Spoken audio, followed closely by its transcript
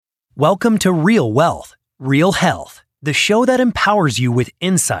Welcome to Real Wealth, Real Health, the show that empowers you with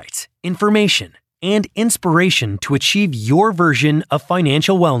insights, information, and inspiration to achieve your version of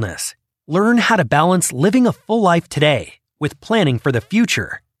financial wellness. Learn how to balance living a full life today with planning for the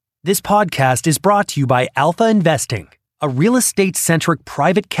future. This podcast is brought to you by Alpha Investing, a real estate-centric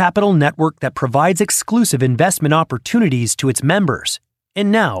private capital network that provides exclusive investment opportunities to its members.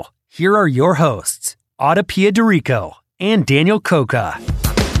 And now, here are your hosts, Ada Piederico and Daniel Coca.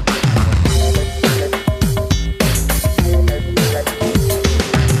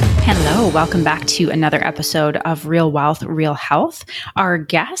 Hello, welcome back to another episode of Real Wealth, Real Health. Our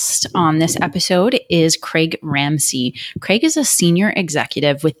guest on this episode is Craig Ramsey. Craig is a senior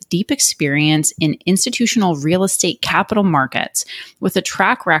executive with deep experience in institutional real estate capital markets with a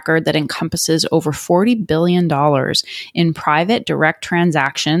track record that encompasses over $40 billion in private direct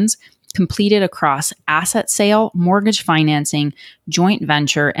transactions completed across asset sale, mortgage financing, joint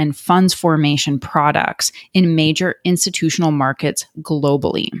venture, and funds formation products in major institutional markets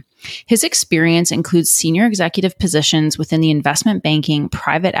globally. His experience includes senior executive positions within the investment banking,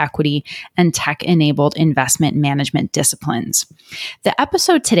 private equity, and tech-enabled investment management disciplines. The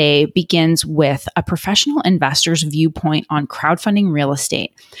episode today begins with a professional investor's viewpoint on crowdfunding real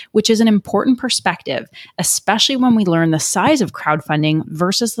estate, which is an important perspective, especially when we learn the size of crowdfunding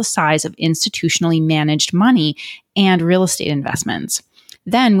versus the size of institutionally managed money and real estate investments.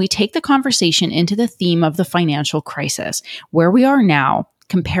 Then we take the conversation into the theme of the financial crisis, where we are now,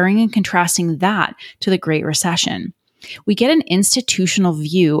 comparing and contrasting that to the Great Recession. We get an institutional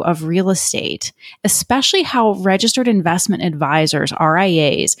view of real estate, especially how registered investment advisors,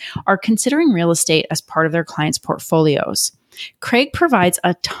 RIAs, are considering real estate as part of their clients' portfolios. Craig provides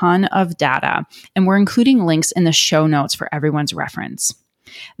a ton of data, and we're including links in the show notes for everyone's reference.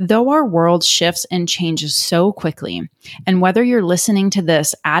 Though our world shifts and changes so quickly, and whether you're listening to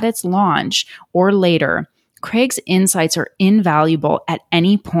this at its launch or later, Craig's insights are invaluable at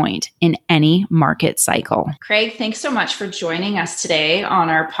any point in any market cycle. Craig, thanks so much for joining us today on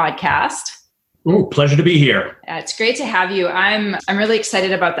our podcast. Oh, pleasure to be here. It's great to have you. I'm really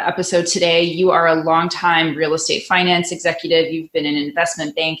excited about the episode today. You are a longtime real estate finance executive. You've been in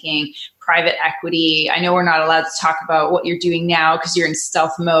investment banking, private equity. I know we're not allowed to talk about what you're doing now because you're in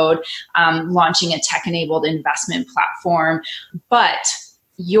stealth mode, launching a tech-enabled investment platform. But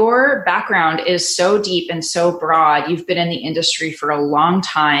your background is so deep and so broad. You've been in the industry for a long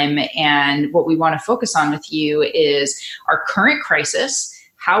time. And what we want to focus on with you is our current crisis,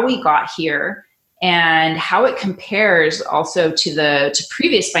 how we got here, and how it compares also to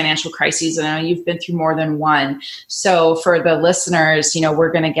previous financial crises. I know you've been through more than one. So for the listeners,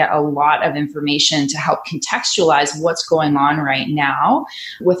 we're going to get a lot of information to help contextualize what's going on right now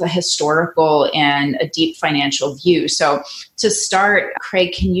with a historical and a deep financial view. So to start,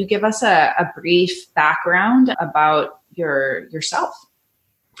 Craig, can you give us a brief background about yourself?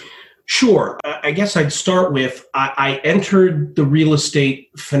 Sure. I guess I'd start with, I entered the real estate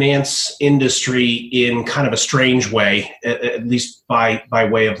finance industry in kind of a strange way, at least by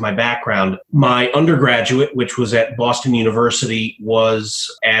way of my background. My undergraduate, which was at Boston University, was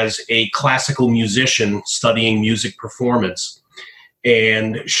as a classical musician studying music performance.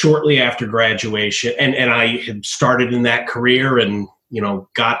 And shortly after graduation, and I had started in that career and,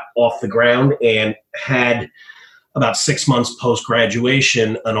 got off the ground and had about 6 months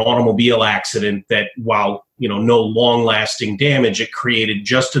post-graduation, an automobile accident that, while, no long-lasting damage, it created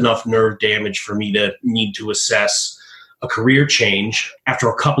just enough nerve damage for me to need to assess a career change. After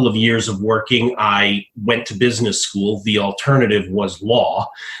a couple of years of working, I went to business school. The alternative was law.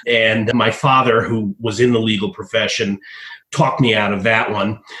 And my father, who was in the legal profession, talked me out of that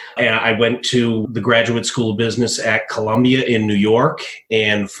one. And I went to the Graduate School of Business at Columbia in New York.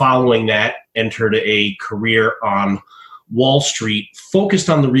 And following that, entered a career on Wall Street, focused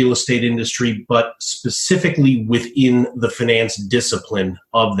on the real estate industry, but specifically within the finance discipline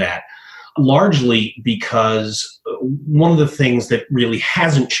of that. Largely because one of the things that really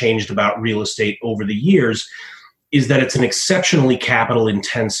hasn't changed about real estate over the years is that it's an exceptionally capital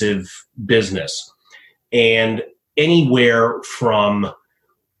intensive business. And anywhere from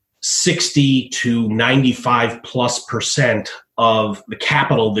 60 to 95+% of the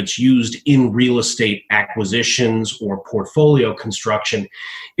capital that's used in real estate acquisitions or portfolio construction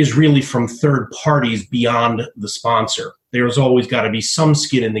is really from third parties beyond the sponsor. There's always got to be some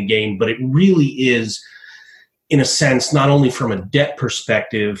skin in the game, but it really is, in a sense, not only from a debt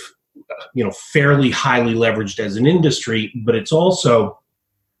perspective, fairly highly leveraged as an industry, but it's also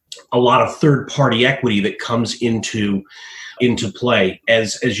a lot of third-party equity that comes into play.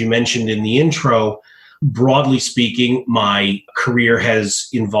 As you mentioned in the intro, Broadly speaking, my career has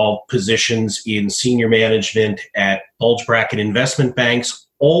involved positions in senior management at bulge bracket investment banks,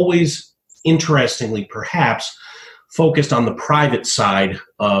 always, interestingly perhaps, focused on the private side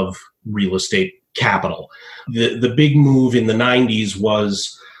of real estate capital. The big move in the 90s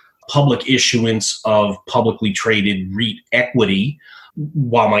was public issuance of publicly traded REIT equity,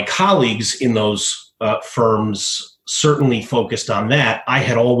 while my colleagues in those firms certainly focused on that. I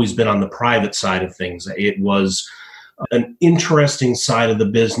had always been on the private side of things. It was an interesting side of the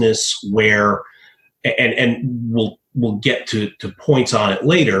business where, and we'll get to points on it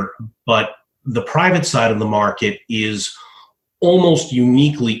later, but the private side of the market is almost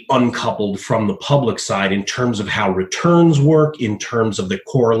uniquely uncoupled from the public side in terms of how returns work, in terms of the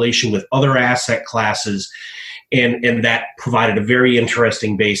correlation with other asset classes. And that provided a very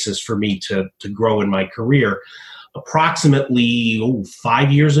interesting basis for me to grow in my career. Approximately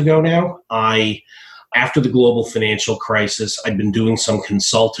 5 years ago now, after the global financial crisis, I'd been doing some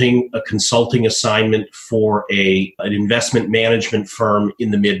a consulting assignment for an investment management firm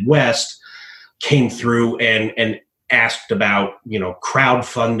in the Midwest, came through and asked about,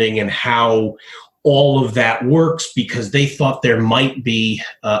 crowdfunding and how all of that works, because they thought there might be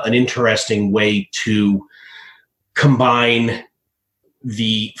an interesting way to combine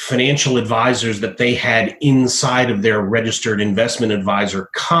the financial advisors that they had inside of their registered investment advisor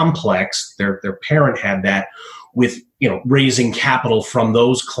complex, their parent had that, with raising capital from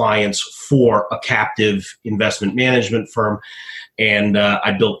those clients for a captive investment management firm. And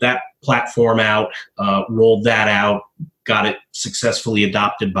I built that platform out, rolled that out, got it successfully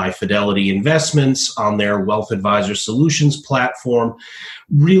adopted by Fidelity Investments on their Wealth Advisor Solutions platform,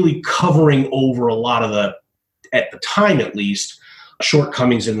 really covering over a lot of the, at the time at least,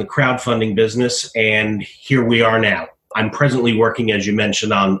 shortcomings in the crowdfunding business. And here we are now. I'm presently working, as you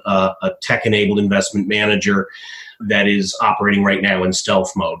mentioned, on a tech-enabled investment manager that is operating right now in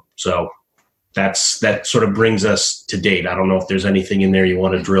stealth mode. So that sort of brings us to date. I don't know if there's anything in there you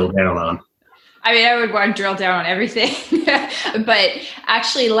want to drill down on. I mean, I would want to drill down on everything, but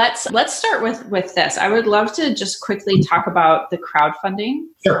actually let's start with this. I would love to just quickly talk about the crowdfunding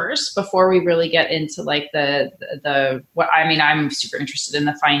first before we really get into like I'm super interested in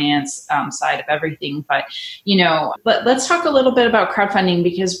the finance side of everything, but let's talk a little bit about crowdfunding,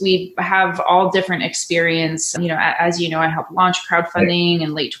 because we have all different experience. As you know, I helped launch crowdfunding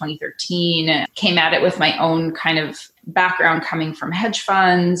in late 2013, came at it with my own kind of background coming from hedge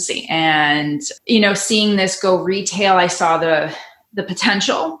funds, and seeing this go retail, I saw the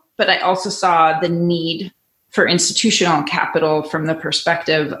potential, but I also saw the need for institutional capital from the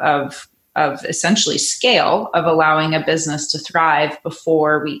perspective of essentially scale, of allowing a business to thrive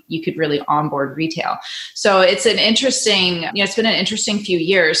before you could really onboard retail. So it's an interesting, it's been an interesting few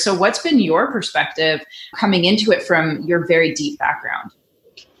years. So what's been your perspective coming into it from your very deep background?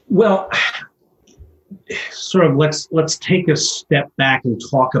 Well, sort of let's take a step back and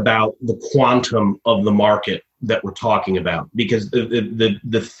talk about the quantum of the market that we're talking about, because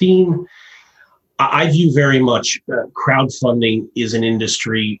the theme I view very much, crowdfunding is an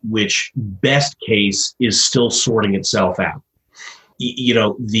industry which best case is still sorting itself out.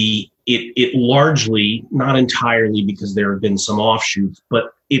 It largely, not entirely, because there have been some offshoots, but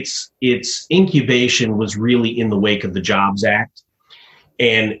its incubation was really in the wake of the Jobs Act.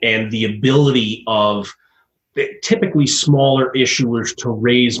 And the ability of typically smaller issuers to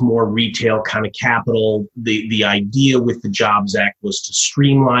raise more retail kind of capital. The idea with the Jobs Act was to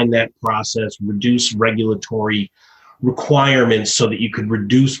streamline that process, reduce regulatory requirements so that you could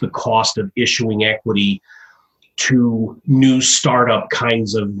reduce the cost of issuing equity to new startup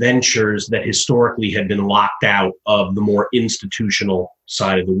kinds of ventures that historically had been locked out of the more institutional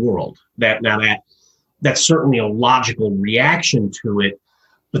side of the world. That's certainly a logical reaction to it.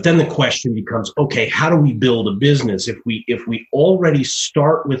 But then the question becomes, okay, how do we build a business if we already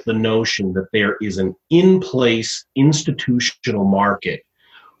start with the notion that there is an in-place institutional market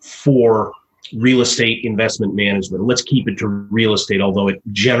for real estate investment management? Let's keep it to real estate, although it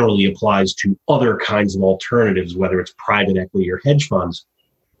generally applies to other kinds of alternatives, whether it's private equity or hedge funds.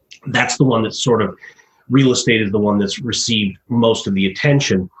 That's the one that's sort of, real estate is the one that's received most of the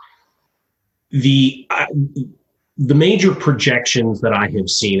attention. The major projections that I have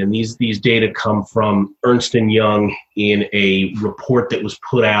seen, and these data come from Ernst & Young in a report that was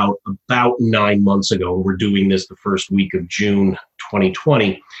put out about 9 months ago, and we're doing this the first week of June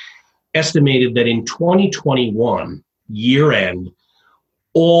 2020, estimated that in 2021, year end,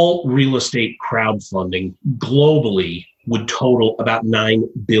 all real estate crowdfunding globally would total about $9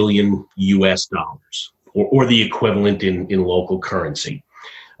 billion US, or the equivalent in local currency.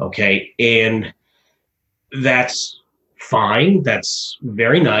 Okay, and That's fine. That's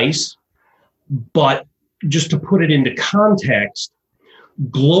very nice. But just to put it into context,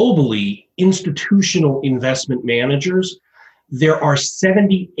 globally, institutional investment managers, there are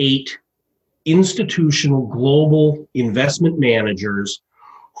 78 institutional global investment managers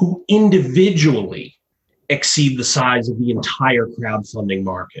who individually exceed the size of the entire crowdfunding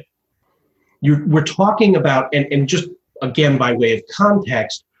market. We're talking about, and just again, by way of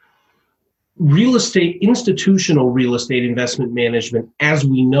context, institutional real estate investment management, as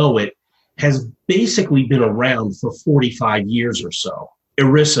we know it, has basically been around for 45 years or so.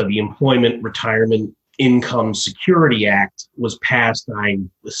 ERISA, the Employment Retirement Income Security Act, was passed in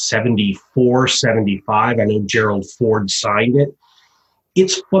 74, 75. I know Gerald Ford signed it.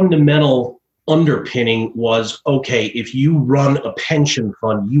 Its fundamental underpinning was, okay, if you run a pension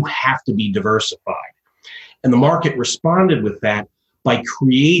fund, you have to be diversified. And the market responded with that by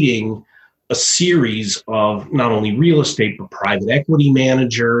creating a series of not only real estate, but private equity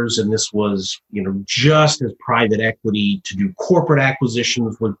managers. And this was, just as private equity to do corporate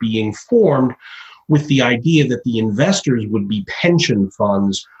acquisitions was being formed, with the idea that the investors would be pension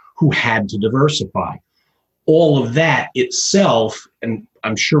funds who had to diversify. All of that itself, and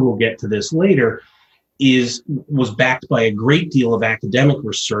I'm sure we'll get to this later, was backed by a great deal of academic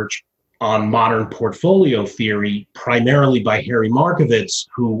research on modern portfolio theory, primarily by Harry Markowitz,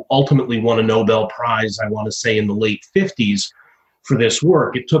 who ultimately won a Nobel Prize, I want to say, in the late 50s for this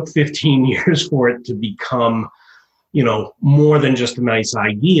work. It took 15 years for it to become, more than just a nice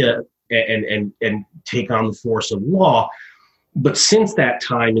idea and take on the force of law. But since that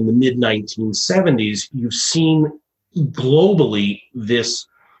time, in the mid-1970s, you've seen globally this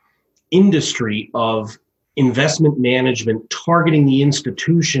industry of investment management targeting the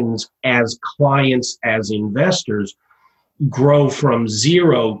institutions as clients, as investors, grow from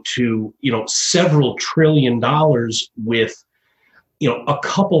zero to, several $1 trillion with, a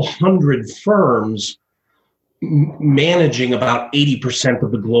couple hundred firms managing about 80%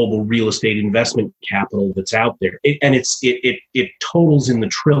 of the global real estate investment capital that's out there. It totals in the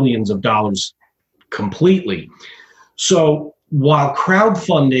trillions of dollars completely. So while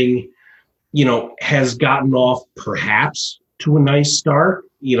crowdfunding, has gotten off perhaps to a nice start,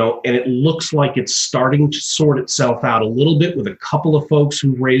 and it looks like it's starting to sort itself out a little bit with a couple of folks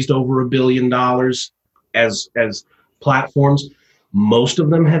who've raised over $1 billion as platforms. Most of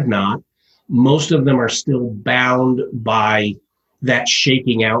them have not. Most of them are still bound by that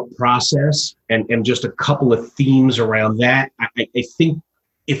shaking out process, and just a couple of themes around that. I think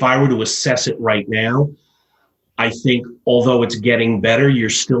if I were to assess it right now, I think although it's getting better, you're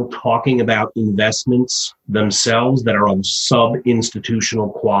still talking about investments themselves that are of sub-institutional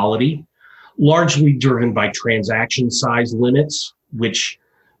quality, largely driven by transaction size limits, which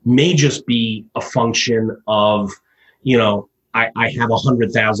may just be a function of, I have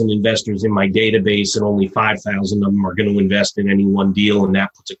 100,000 investors in my database and only 5,000 of them are going to invest in any one deal, and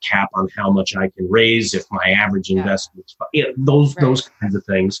that puts a cap on how much I can raise if my average investment is those kinds of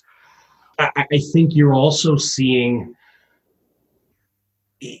things. I think you're also seeing,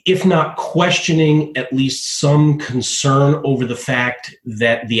 if not questioning, at least some concern over the fact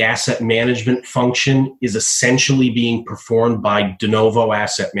that the asset management function is essentially being performed by de novo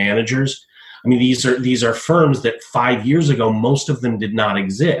asset managers. I mean, these are firms that 5 years ago, most of them did not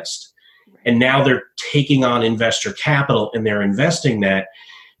exist. And now they're taking on investor capital and they're investing that.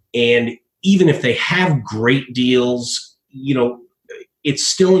 And even if they have great deals, it's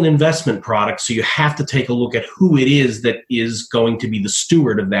still an investment product. So you have to take a look at who it is that is going to be the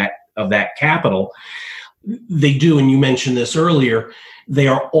steward of that capital. They do, and you mentioned this earlier, they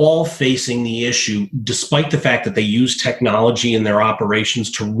are all facing the issue, despite the fact that they use technology in their operations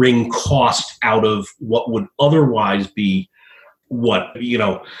to wring cost out of what would otherwise be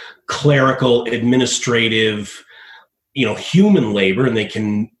clerical, administrative, human labor, and they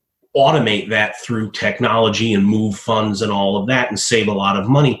can automate that through technology and move funds and all of that and save a lot of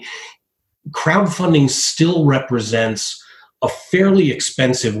money. Crowdfunding still represents a fairly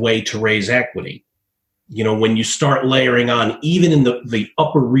expensive way to raise equity. When you start layering on, even in the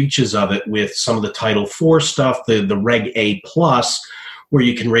upper reaches of it with some of the Title IV stuff, the Reg A plus, where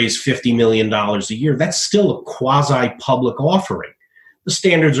you can raise $50 million a year, that's still a quasi-public offering. The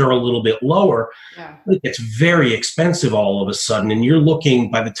standards are a little bit lower, but it's very expensive all of a sudden. And you're looking,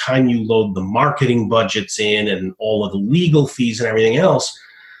 by the time you load the marketing budgets in and all of the legal fees and everything else,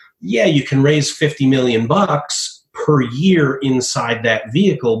 you can raise $50 million per year inside that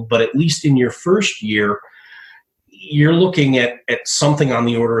vehicle. But at least in your first year, you're looking at something on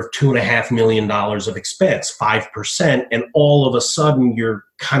the order of $2.5 million of expense, 5%. And all of a sudden you're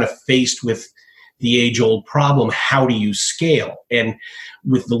kind of faced with the age-old problem, how do you scale? And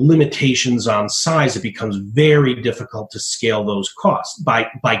with the limitations on size, it becomes very difficult to scale those costs.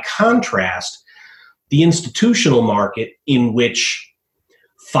 By contrast, the institutional market, in which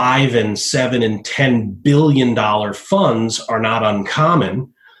 $5 and $7 and $10 billion funds are not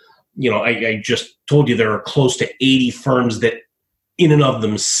uncommon. I just told you there are close to 80 firms that in and of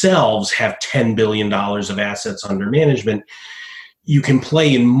themselves have $10 billion of assets under management. You can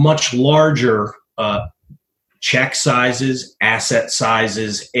play in much larger check sizes, asset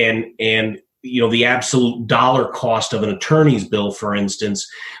sizes, and the absolute dollar cost of an attorney's bill, for instance,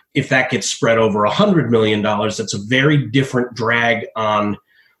 if that gets spread over $100 million, that's a very different drag on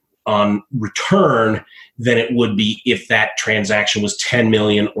return than it would be if that transaction was 10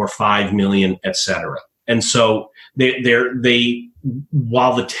 million or 5 million, et cetera. And so they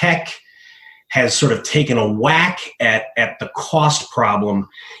while the tech has sort of taken a whack at the cost problem,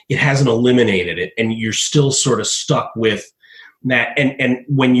 it hasn't eliminated it. And you're still sort of stuck with that. And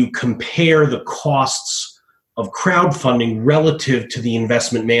when you compare the costs of crowdfunding relative to the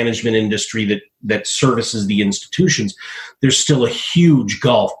investment management industry that services the institutions, there's still a huge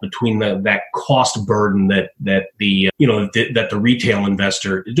gulf between that cost burden that the retail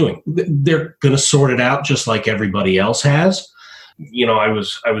investor is doing. They're going to sort it out just like everybody else has. I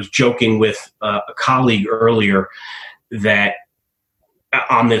was joking with a colleague earlier that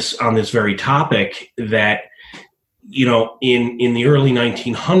on this very topic that in the early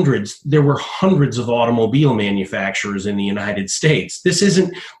 1900s, there were hundreds of automobile manufacturers in the United States. I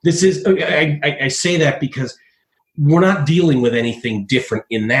say that because we're not dealing with anything different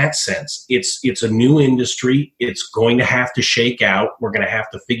in that sense. It's a new industry. It's going to have to shake out. We're going to have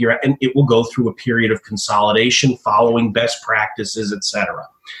to figure out, and it will go through a period of consolidation, following best practices, et cetera.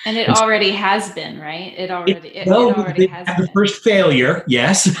 And it already has been, right? It already has been. The first failure,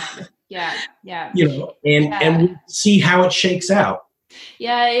 yes. Yeah. And we'll see how it shakes out.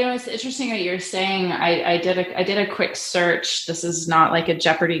 Yeah, it's interesting what you're saying. I did a quick search. This is not like a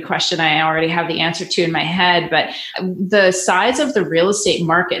Jeopardy question I already have the answer to in my head, but the size of the real estate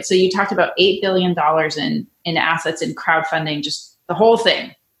market. So you talked about $8 billion in assets in crowdfunding, just the whole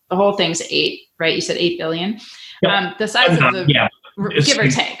thing. The whole thing's 8, right? You said 8 billion. Yep. The size of the give or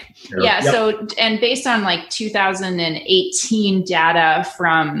take. Sure. Yeah. Yep. So, and based on like 2018 data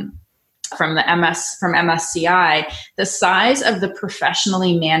from MSCI, the size of the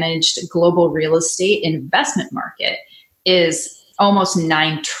professionally managed global real estate investment market is almost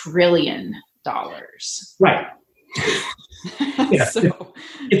 $9 trillion. Right. Yeah. So,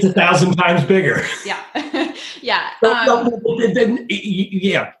 it's 1,000 times bigger. Yeah. Yeah.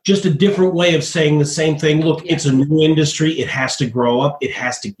 Just a different way of saying the same thing. Look, It's a new industry. It has to grow up. It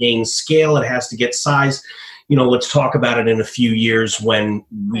has to gain scale. It has to get size. Let's talk about it in a few years when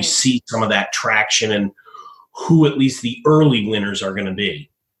we see some of that traction and who at least the early winners are going to be.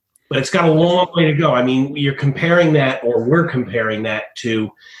 But it's got a long way to go. I mean, we're comparing that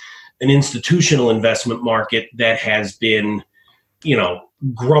to an institutional investment market that has been,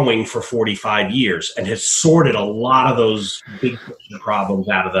 growing for 45 years and has sorted a lot of those big problems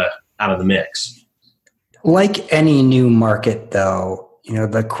out of the mix. Like any new market, though,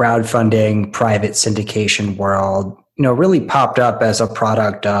 the crowdfunding, private syndication world, really popped up as a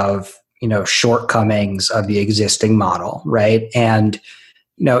product of, shortcomings of the existing model, right? And,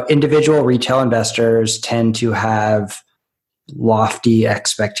 individual retail investors tend to have lofty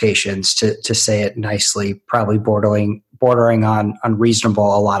expectations, to say it nicely, probably bordering on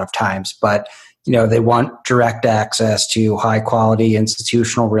unreasonable a lot of times. But, they want direct access to high quality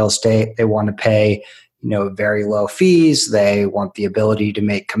institutional real estate. They want to pay very low fees. They want the ability to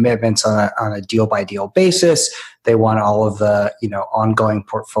make commitments on a deal by deal basis. They want all of the, ongoing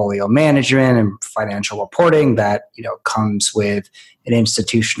portfolio management and financial reporting that, comes with an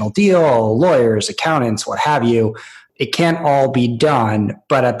institutional deal, lawyers, accountants, what have you. It can't all be done,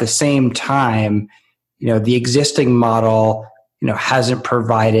 but at the same time, the existing model, hasn't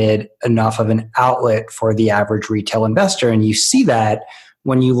provided enough of an outlet for the average retail investor. And you see that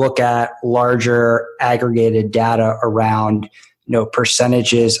when you look at larger aggregated data around,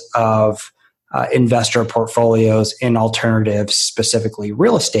 percentages of investor portfolios in alternatives, specifically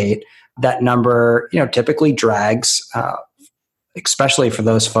real estate, that number, typically drags, especially for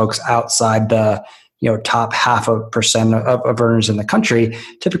those folks outside the, top 0.5% of earners in the country,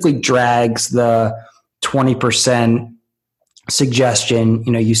 typically drags the 20% suggestion,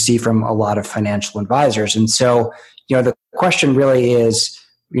 you see from a lot of financial advisors. And so, the question really is,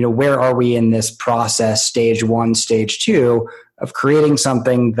 where are we in this process, stage 1, stage 2, of creating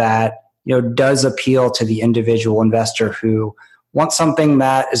something that, does appeal to the individual investor who want something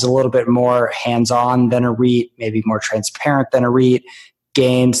that is a little bit more hands-on than a REIT, maybe more transparent than a REIT,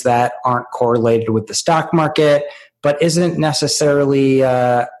 gains that aren't correlated with the stock market, but isn't necessarily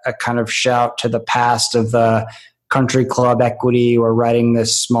a kind of shout to the past of the country club equity or writing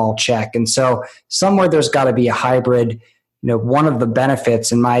this small check. And so somewhere there's got to be a hybrid. One of the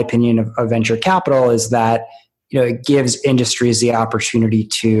benefits, in my opinion, of venture capital is that it gives industries the opportunity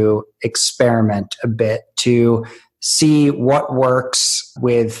to experiment a bit, to see what works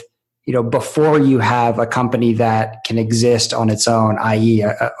with, before you have a company that can exist on its own, i.e.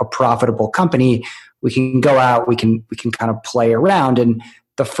 a profitable company. We can go out, we can kind of play around. And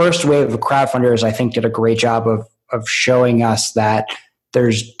the first wave of crowdfunders, I think, did a great job of showing us that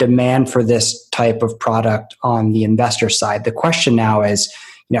there's demand for this type of product on the investor side. The question now is,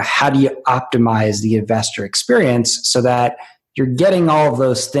 how do you optimize the investor experience so that you're getting all of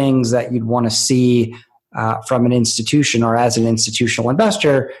those things that you'd want to see from an institution or as an institutional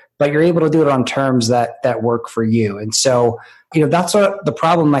investor, but you're able to do it on terms that work for you. And so, that's what the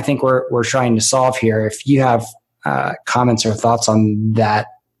problem I think we're trying to solve here. If you have comments or thoughts on that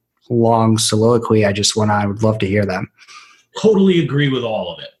long soliloquy I would love to hear them. Totally agree with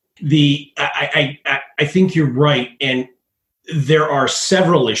all of it. I think you're right. And there are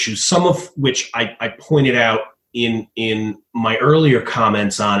several issues, some of which I pointed out in my earlier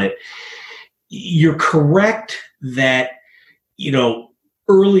comments on it. You're correct that,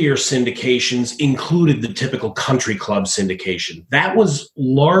 earlier syndications included the typical country club syndication. That was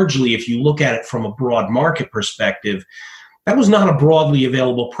largely, if you look at it from a broad market perspective, that was not a broadly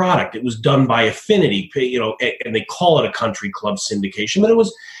available product. It was done by affinity, and they call it a country club syndication, but it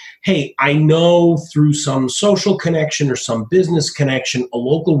was, hey, I know through some social connection or some business connection, a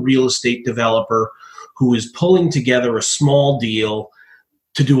local real estate developer who is pulling together a small deal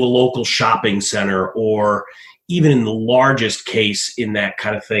to do a local shopping center, or even in the largest case in that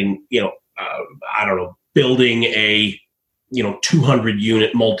kind of thing, building a 200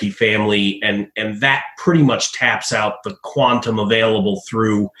 unit multifamily, and that pretty much taps out the quantum available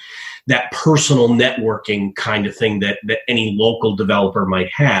through that personal networking kind of thing that any local developer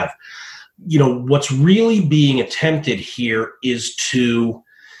might have. What's really being attempted here is to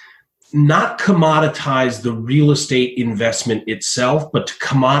not commoditize the real estate investment itself, but to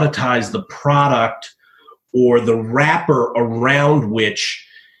commoditize the product or the wrapper around which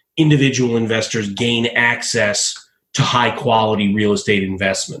individual investors gain access to high quality real estate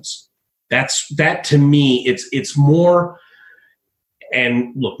investments. That to me, it's more,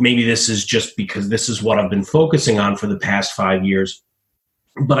 and look, maybe this is just because this is what I've been focusing on for the past 5 years,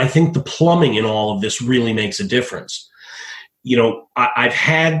 but I think the plumbing in all of this really makes a difference. I've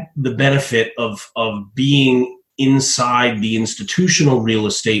had the benefit of being inside the institutional real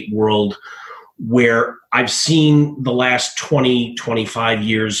estate world, where I've seen the last 20, 25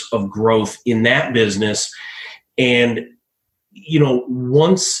 years of growth in that business. And,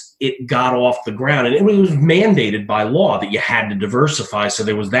 once it got off the ground, and it was mandated by law that you had to diversify. So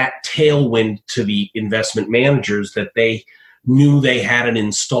there was that tailwind to the investment managers that they knew they had an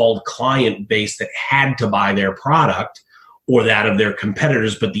installed client base that had to buy their product or that of their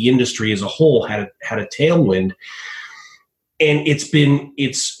competitors, but the industry as a whole had a tailwind. And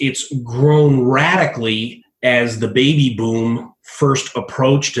it's grown radically as the baby boom first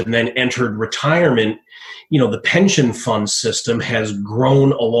approached and then entered retirement. The pension fund system has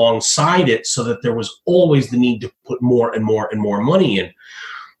grown alongside it, so that there was always the need to put more and more and more money in.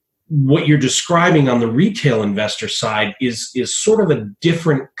 What you're describing on the retail investor side is sort of a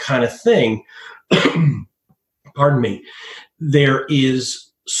different kind of thing. Pardon me. There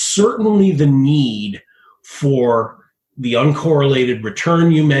is certainly the need for the uncorrelated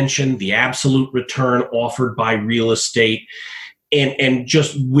return you mentioned, the absolute return offered by real estate, and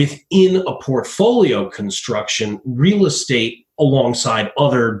just within a portfolio construction, real estate alongside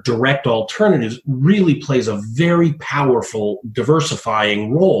other direct alternatives really plays a very powerful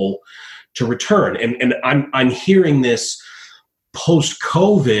diversifying role to return. And I'm hearing this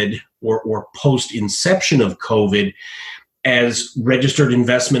post-COVID or post-inception of COVID, as registered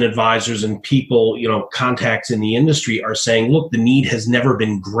investment advisors and people, contacts in the industry are saying, look, the need has never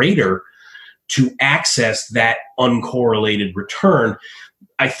been greater to access that uncorrelated return.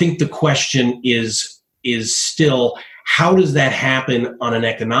 I think the question is still, how does that happen on an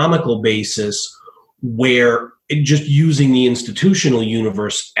economical basis, where just using the institutional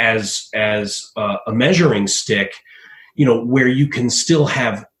universe as a measuring stick, where you can still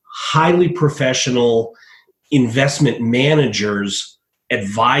have highly professional investment managers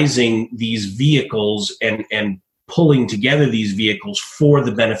advising these vehicles and pulling together these vehicles for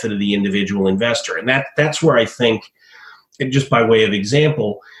the benefit of the individual investor. And that's where I think and just by way of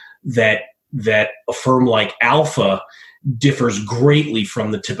example, that a firm like Alpha differs greatly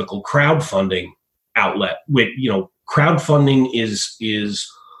from the typical crowdfunding outlet. With, crowdfunding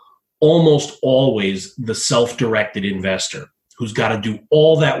is almost always the self-directed investor who's got to do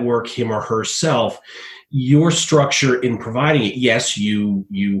all that work, him or herself. Your structure in providing it, yes, you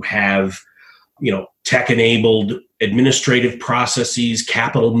have, tech-enabled administrative processes,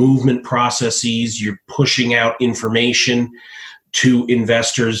 capital movement processes. You're pushing out information to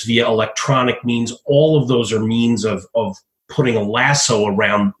investors via electronic means. All of those are means of putting a lasso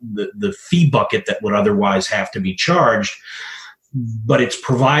around the fee bucket that would otherwise have to be charged. But it's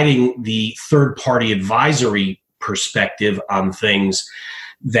providing the third-party advisory perspective on things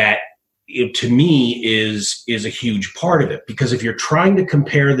that, to me, is a huge part of it. Because if you're trying to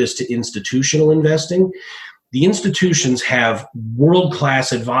compare this to institutional investing, the institutions have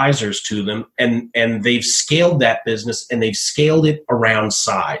world-class advisors to them, and they've scaled that business, and they've scaled it around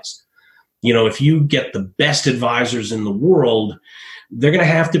size. If you get the best advisors in the world, they're going to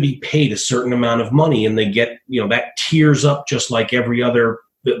have to be paid a certain amount of money, and they get, that tiers up just like every other,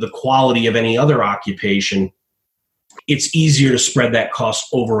 the quality of any other occupation. It's easier to spread that cost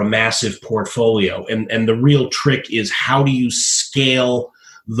over a massive portfolio. And the real trick is, how do you scale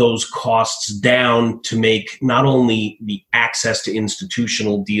those costs down to make not only the access to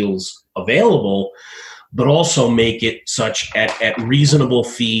institutional deals available, but also make it such at reasonable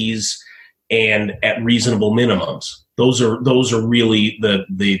fees and at reasonable minimums. Those are really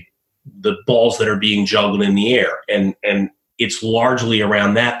the balls that are being juggled in the air. And it's largely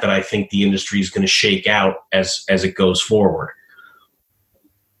around that I think the industry is going to shake out as it goes forward.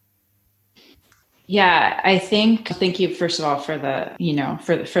 Yeah, I think, thank you first of all for the,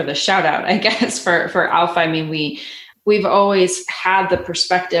 for the shout out, I guess, for Alpha. I mean, we've always had the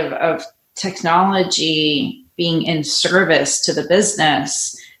perspective of technology being in service to the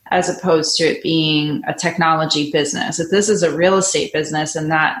business, as opposed to it being a technology business. If this is a real estate business, and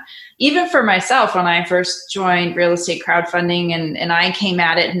that, even for myself, when I first joined real estate crowdfunding, and I came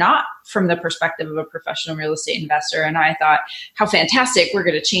at it not from the perspective of a professional real estate investor, and I thought, how fantastic, we're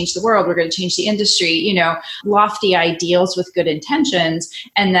going to change the world, we're going to change the industry, lofty ideals with good intentions.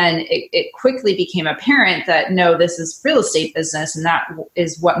 And then it quickly became apparent that no, this is real estate business, and that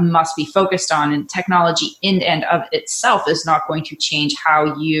is what must be focused on. And technology in and of itself is not going to change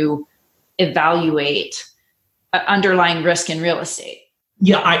how you evaluate underlying risk in real estate.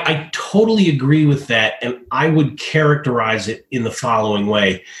 Yeah, I totally agree with that. And I would characterize it in the following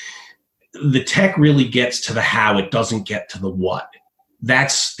way. The tech really gets to the how, it doesn't get to the what.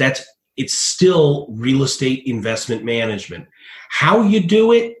 It's still real estate investment management. How you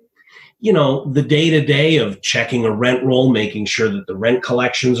do it, the day-to-day of checking a rent roll, making sure that the rent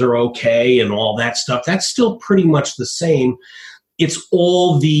collections are okay and all that stuff, that's still pretty much the same. It's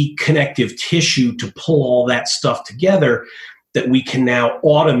all the connective tissue to pull all that stuff together that we can now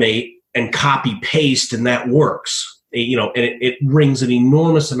automate and copy paste, and that works. And it brings an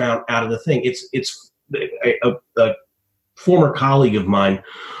enormous amount out of the thing. It's a former colleague of mine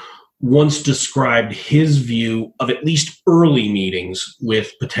once described his view of at least early meetings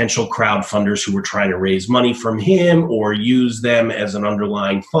with potential crowdfunders who were trying to raise money from him or use them as an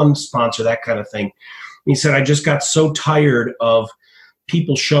underlying fund sponsor, that kind of thing. And he said, I just got so tired of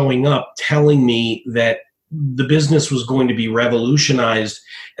people showing up telling me that the business was going to be revolutionized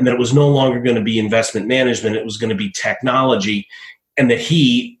and that it was no longer going to be investment management, it was going to be technology. And that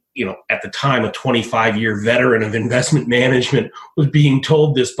he, at the time, a 25-year veteran of investment management, was being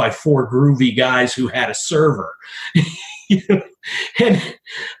told this by four groovy guys who had a server. And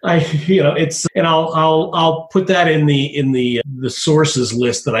I'll put that in the sources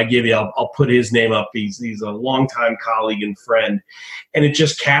list that I give you. I'll put his name up. He's a longtime colleague and friend, and it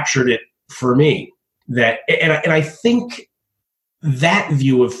just captured it for me. And I think that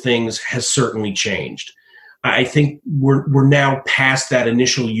view of things has certainly changed. I think we're now past that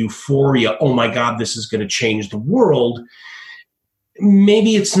initial euphoria. Oh my God, this is going to change the world.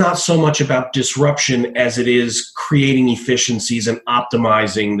 Maybe it's not so much about disruption as it is creating efficiencies and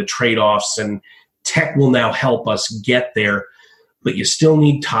optimizing the trade-offs, and tech will now help us get there. But you still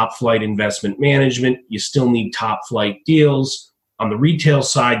need top-flight investment management. You still need top-flight deals. On the retail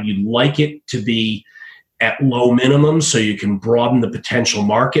side, you'd like it to be at low minimums so you can broaden the potential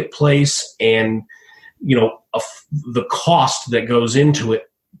marketplace, and the cost that goes into it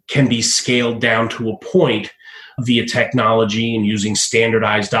can be scaled down to a point via technology and using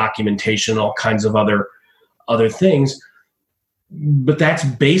standardized documentation, all kinds of other things. But that's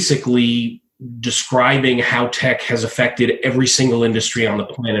basically describing how tech has affected every single industry on the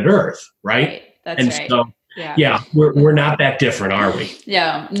planet Earth, right? That's right. So Yeah, we're not that different, are we?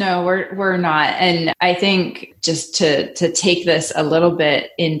 Yeah, no, we're not. And I think just to take this a little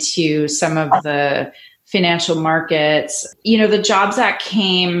bit into some of the financial markets, the Jobs Act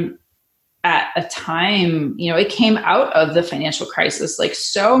came at a time, it came out of the financial crisis, like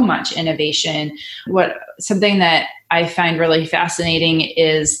so much innovation. Something that I find really fascinating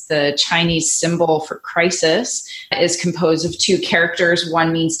is the Chinese symbol for crisis is composed of two characters.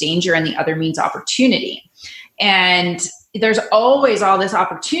 One means danger and the other means opportunity. And there's always all this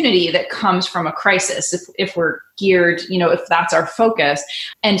opportunity that comes from a crisis if we're geared, if that's our focus.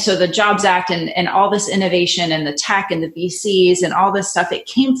 And so the Jobs Act and all this innovation and the tech and the VCs and all this stuff, it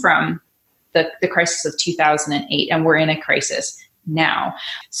came from the crisis of 2008, and we're in a crisis now.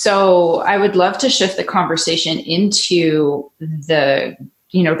 So I would love to shift the conversation into the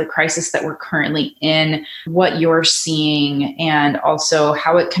crisis that we're currently in, what you're seeing, and also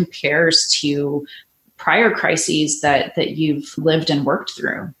how it compares to prior crises that you've lived and worked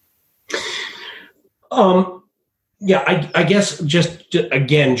through. I guess just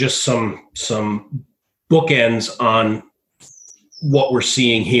some bookends on what we're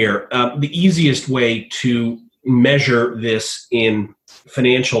seeing here. The easiest way to measure this in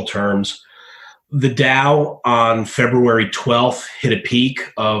financial terms, the Dow on February 12th hit a peak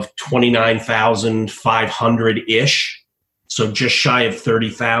of 29,500-ish, so just shy of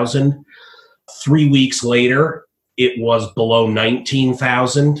 30,000. 3 weeks later, it was below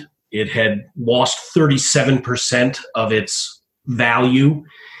 19,000. It had lost 37% of its value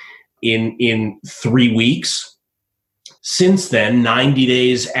in 3 weeks. Since then, 90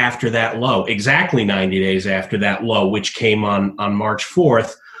 days after that low, exactly 90 days after that low, which came on March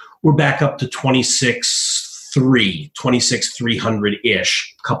 4th, we're back up to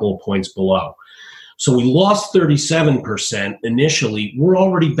 26,300-ish, a couple of points below. So we lost 37% initially. We're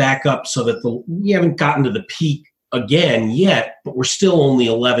already back up so that we haven't gotten to the peak again yet, but we're still only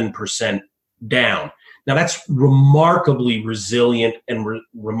 11% down. Now that's remarkably resilient and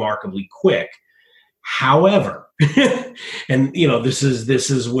remarkably quick. However, and this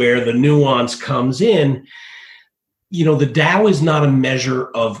is where the nuance comes in. The Dow is not a measure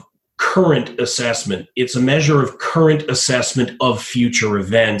of current assessment. It's a measure of current assessment of future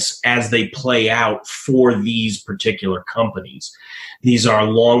events as they play out for these particular companies. These are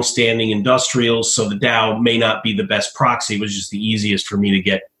long-standing industrials, so the Dow may not be the best proxy. It was just the easiest for me to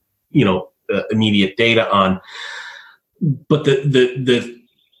get, immediate data on. But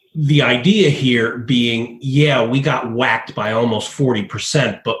the idea here being, we got whacked by almost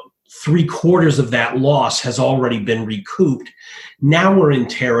 40%, but 3/4 of that loss has already been recouped. Now we're in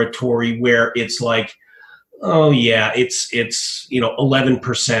territory where it's like, it's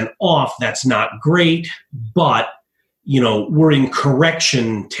 11% off. That's not great, but we're in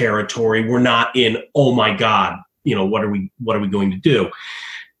correction territory. We're not in, oh my God, what are we going to do?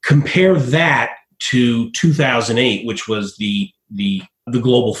 Compare that to 2008, which was the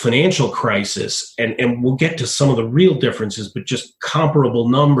global financial crisis, and we'll get to some of the real differences, but just comparable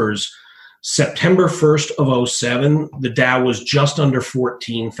numbers. September 1st of 2007, the Dow was just under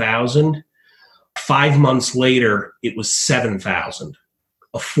 14,000. 5 months later, it was 7,000,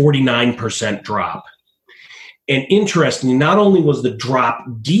 a 49% drop. And interestingly, not only was the drop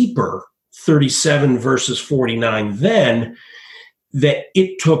deeper, 37 versus 49 then, that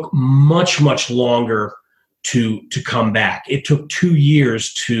it took much, much longer to come back. It took 2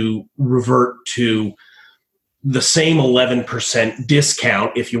 years to revert to the same 11%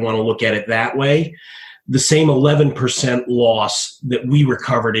 discount, if you want to look at it that way, the same 11% loss that we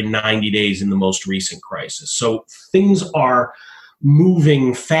recovered in 90 days in the most recent crisis. So things are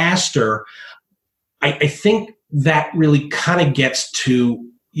moving faster. I think that really kind of gets to,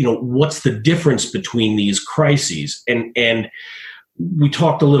 what's the difference between these crises? And we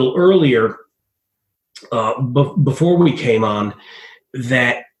talked a little earlier, before we came on,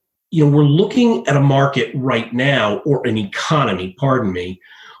 that we're looking at a market right now, or an economy,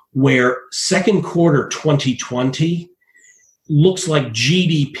 where second quarter 2020 looks like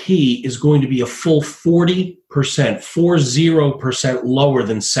GDP is going to be a full 40% lower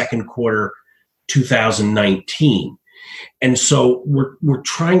than second quarter 2019. And so we're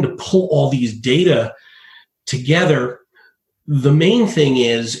trying to pull all these data together. The main thing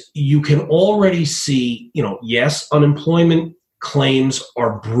is you can already see, yes, unemployment claims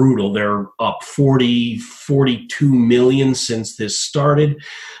are brutal. They're up 42 million since this started.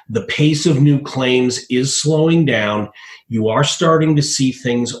 The pace of new claims is slowing down. You are starting to see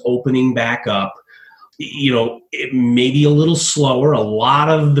things opening back up. It may be a little slower. A lot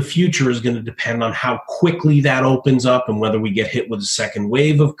of the future is going to depend on how quickly that opens up and whether we get hit with a second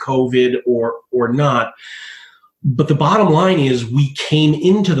wave of COVID or not. But the bottom line is we came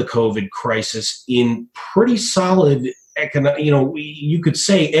into the COVID crisis in pretty solid you could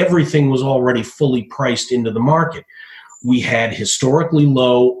say everything was already fully priced into the market. We had historically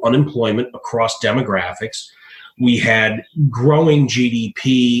low unemployment across demographics. We had growing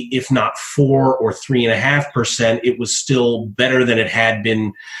GDP, if not 4 or 3.5%. It was still better than it had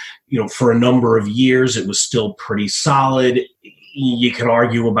been, for a number of years. It was still pretty solid. You can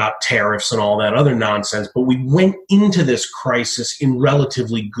argue about tariffs and all that other nonsense, but we went into this crisis in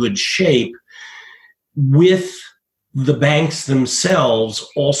relatively good shape, with the banks themselves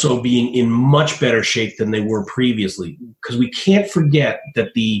also being in much better shape than they were previously. Because we can't forget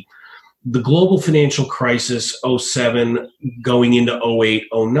that the global financial crisis, 07, going into 08,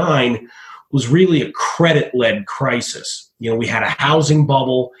 09, was really a credit-led crisis. We had a housing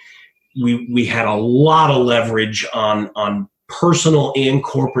bubble. We had a lot of leverage on personal and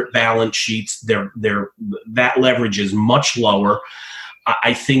corporate balance sheets. That leverage is much lower.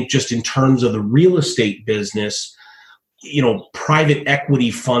 I think just in terms of the real estate business, private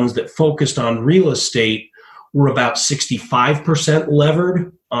equity funds that focused on real estate were about 65%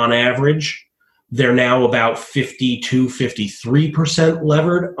 levered on average. They're now about 52, 53%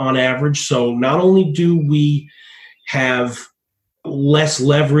 levered on average. So not only do we have less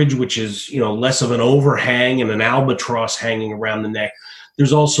leverage, which is, less of an overhang and an albatross hanging around the neck,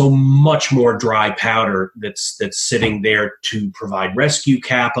 there's also much more dry powder that's sitting there to provide rescue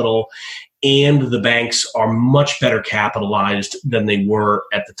capital. And the banks are much better capitalized than they were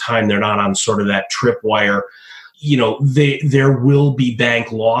at the time. They're not on sort of that tripwire. There will be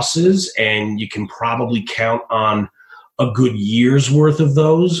bank losses, and you can probably count on a good year's worth of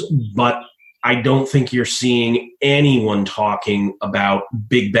those. But I don't think you're seeing anyone talking about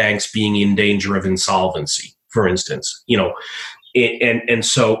big banks being in danger of insolvency, for instance. And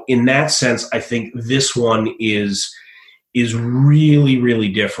so in that sense, I think this one is really, really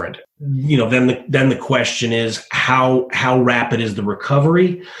different. Then the question is how rapid is the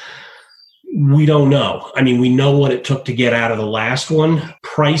recovery? We don't know. I mean, we know what it took to get out of the last one.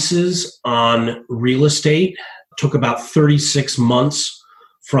 Prices on real estate took about 36 months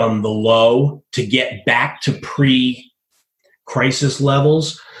from the low to get back to pre-crisis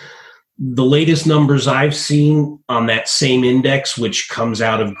levels. The latest numbers I've seen on that same index, which comes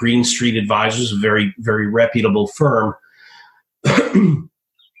out of Green Street Advisors, a very, very reputable firm,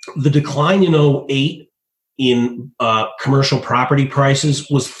 the decline in 08 in commercial property prices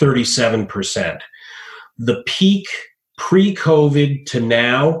was 37%. The peak pre-COVID to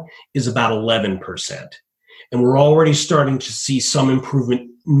now is about 11%. And we're already starting to see some improvement,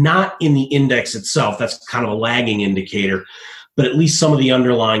 not in the index itself, that's kind of a lagging indicator, but at least some of the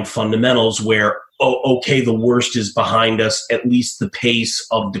underlying fundamentals where, the worst is behind us, at least the pace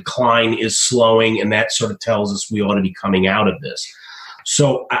of decline is slowing, and that sort of tells us we ought to be coming out of this.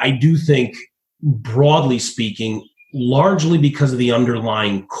 So I do think, broadly speaking, largely because of the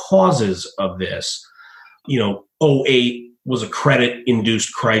underlying causes of this, 08 was a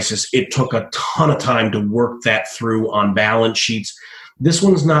credit-induced crisis. It took a ton of time to work that through on balance sheets. This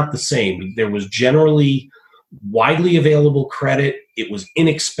one's not the same. There was generally widely available credit. It was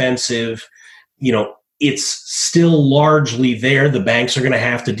inexpensive. It's still largely there. The banks are going to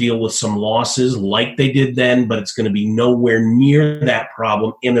have to deal with some losses like they did then, but it's going to be nowhere near that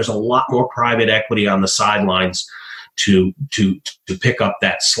problem. And there's a lot more private equity on the sidelines to pick up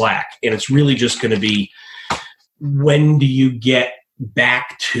that slack. And it's really just going to be, when do you get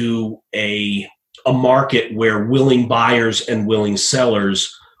back to a market where willing buyers and willing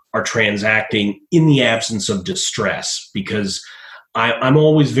sellers are transacting in the absence of distress? Because I'm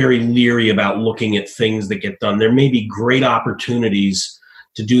always very leery about looking at things that get done. There may be great opportunities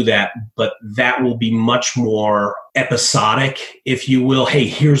to do that, but that will be much more episodic, if you will. Hey,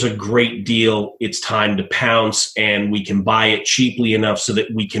 here's a great deal. It's time to pounce, and we can buy it cheaply enough so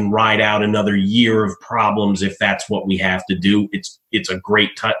that we can ride out another year of problems if that's what we have to do. It's a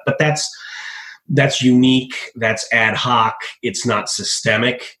great time, but that's unique. That's ad hoc. It's not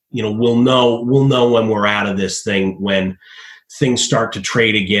systemic. We'll know when we're out of this thing, when things start to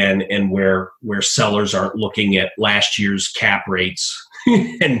trade again, and where sellers aren't looking at last year's cap rates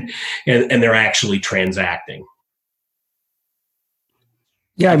and they're actually transacting.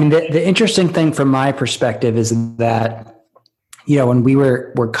 Yeah, I mean, the interesting thing from my perspective is that, when we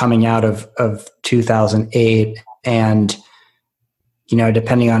were coming out of 2008, and,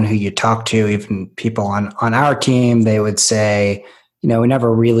 depending on who you talk to, even people on our team, they would say, we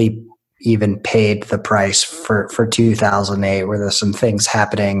never really, even paid the price for 2008, where there's some things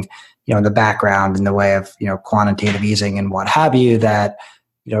happening, in the background in the way of, quantitative easing and what have you that,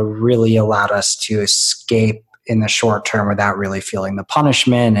 really allowed us to escape in the short term without really feeling the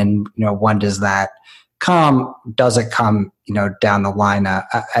punishment. And, when does that come? Does it come, down the line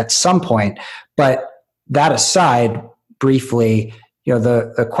at some point? But that aside, briefly,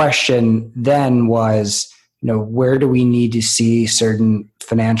 the question then was, where do we need to see certain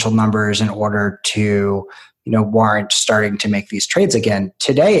financial numbers in order to, warrant starting to make these trades again?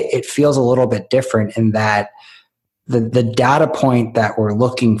 Today, it feels a little bit different in that the data point that we're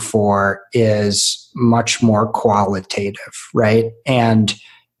looking for is much more qualitative, right? And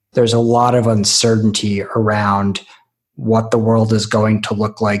there's a lot of uncertainty around what the world is going to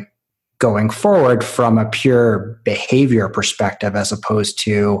look like going forward from a pure behavior perspective as opposed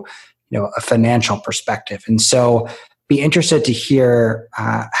to, a financial perspective. And so be interested to hear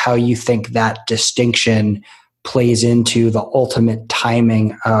how you think that distinction plays into the ultimate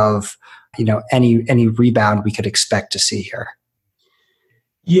timing of, any rebound we could expect to see here.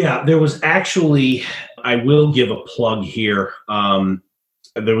 Yeah, there was actually, I will give a plug here.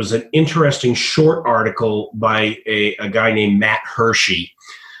 There was an interesting short article by a guy named Matt Hershey,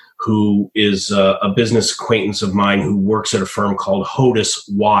 who is a business acquaintance of mine who works at a firm called Hodis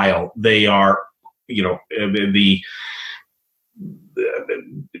Weil. They are, the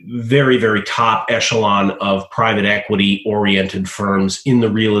very, very top echelon of private equity oriented firms in the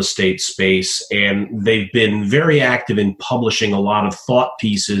real estate space. And they've been very active in publishing a lot of thought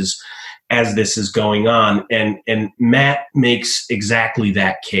pieces as this is going on. And Matt makes exactly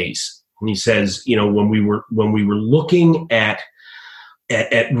that case. And he says, when we were looking at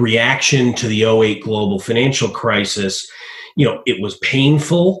reaction to the 2008 global financial crisis, it was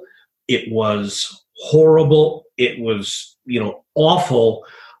painful. It was horrible. It was, awful,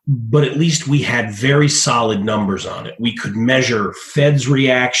 but at least we had very solid numbers on it. We could measure Fed's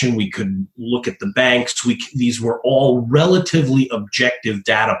reaction. We could look at the banks. These were all relatively objective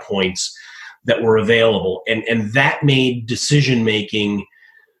data points that were available. And that made decision-making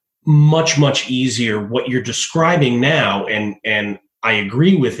much, much easier. What you're describing now, and I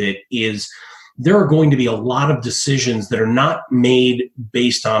agree with it, is there are going to be a lot of decisions that are not made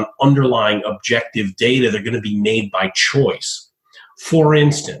based on underlying objective data. They're going to be made by choice. For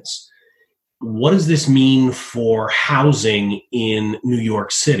instance, what does this mean for housing in New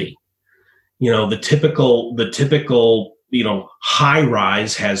York City? The typical, high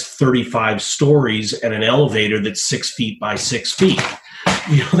rise has 35 stories and an elevator that's 6 feet by 6 feet.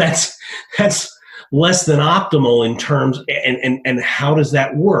 That's less than optimal in terms, and how does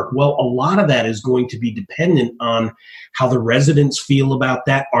that work? Well, a lot of that is going to be dependent on how the residents feel about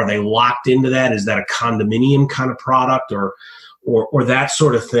that. Are they locked into that? Is that a condominium kind of product or that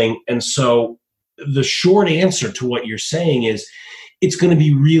sort of thing? And so the short answer to what you're saying is it's going to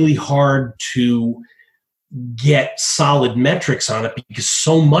be really hard to get solid metrics on it because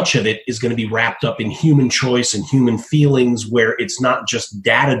so much of it is going to be wrapped up in human choice and human feelings, where it's not just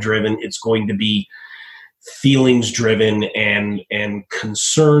data driven, it's going to be feelings driven and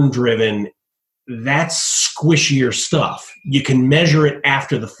concern driven. That's squishier stuff. You can measure it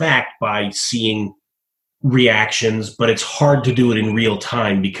after the fact by seeing reactions, but it's hard to do it in real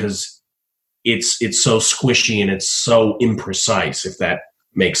time because it's so squishy and it's so imprecise, if that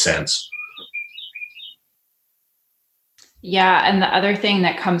makes sense. Yeah. And the other thing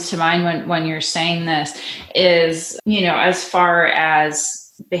that comes to mind when you're saying this is, as far as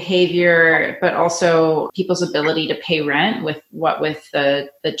behavior, but also people's ability to pay rent with the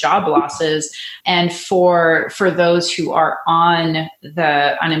job losses. And for those who are on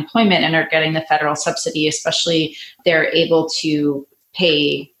the unemployment and are getting the federal subsidy, especially, they're able to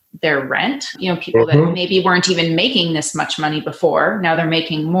pay their rent. People that maybe weren't even making this much money before, now they're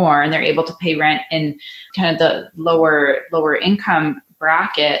making more and they're able to pay rent in kind of the lower income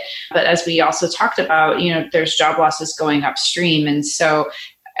bracket. But as we also talked about, there's job losses going upstream. And so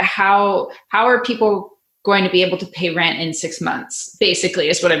how are people going to be able to pay rent in 6 months, basically,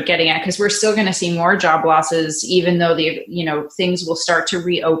 is what I'm getting at, because we're still going to see more job losses, even though things will start to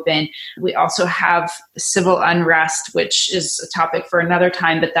reopen. We also have civil unrest, which is a topic for another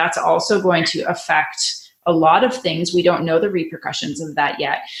time, but that's also going to affect a lot of things. We don't know the repercussions of that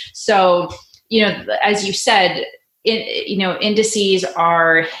yet. So, as you said, indices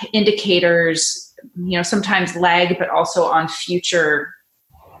are indicators, sometimes lag, but also on future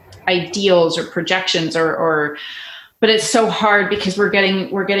ideals or projections but it's so hard because we're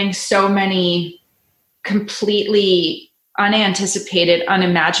getting so many completely unanticipated,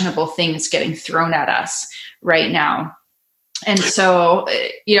 unimaginable things getting thrown at us right now. And so,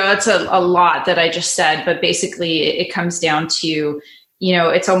 it's a lot that I just said, but basically it comes down to,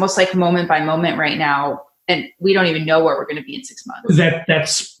 it's almost like moment by moment right now. And we don't even know where we're going to be in 6 months.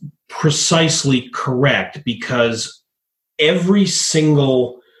 That's precisely correct, because every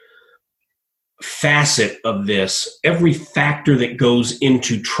single facet of this, every factor that goes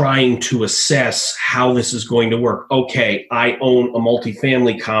into trying to assess how this is going to work. Okay, I own a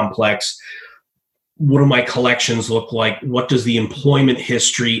multifamily complex. What do my collections look like? What does the employment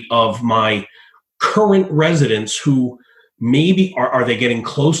history of my current residents, who maybe are they getting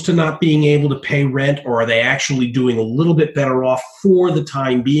close to not being able to pay rent, or are they actually doing a little bit better off for the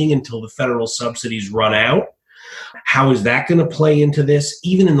time being until the federal subsidies run out? How is that going to play into this?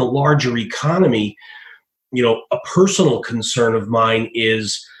 Even in the larger economy, a personal concern of mine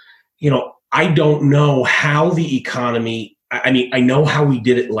is, I don't know how the economy, I know how we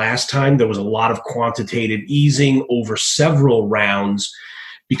did it last time. There was a lot of quantitative easing over several rounds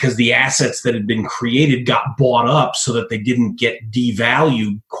because the assets that had been created got bought up so that they didn't get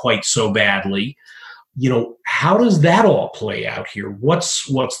devalued quite so badly. How does that all play out here? What's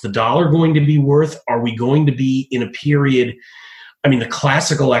the dollar going to be worth? Are we going to be in a period? The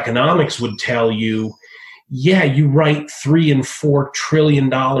classical economics would tell you, yeah, you write $3 and $4 trillion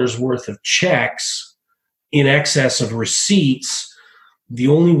worth of checks in excess of receipts. The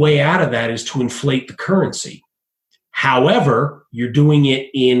only way out of that is to inflate the currency. However, you're doing it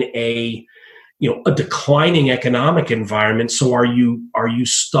in a declining economic environment. So are you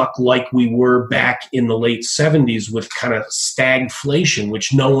stuck like we were back in the late 70s with kind of stagflation,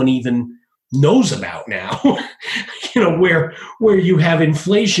 which no one even knows about now? Where you have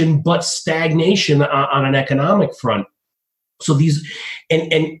inflation but stagnation on an economic front. So these,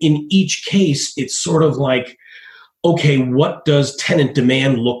 and in each case, it's sort of like, okay, what does tenant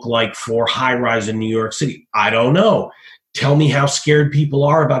demand look like for high rise in New York City? I don't know. Tell me how scared people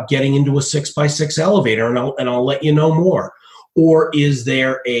are about getting into a 6x6 elevator, and I'll let you know more. Or is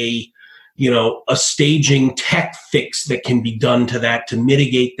there a staging tech fix that can be done to that to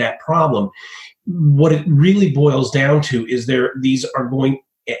mitigate that problem? What it really boils down to is these are going.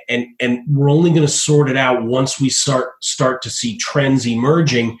 And we're only going to sort it out once we start to see trends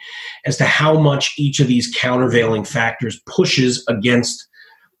emerging as to how much each of these countervailing factors pushes against,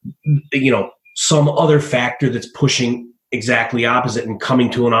 some other factor that's pushing exactly opposite and coming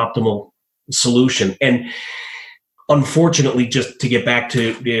to an optimal solution. And unfortunately, just to get back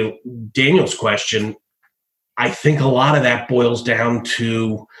to Daniel's question, I think a lot of that boils down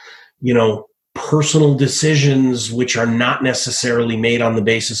to, personal decisions, which are not necessarily made on the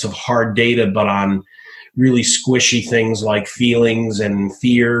basis of hard data, but on really squishy things like feelings and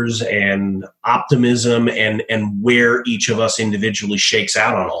fears and optimism, and where each of us individually shakes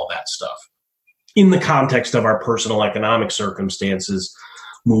out on all that stuff in the context of our personal economic circumstances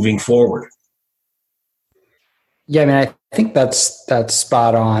moving forward. Yeah, I think that's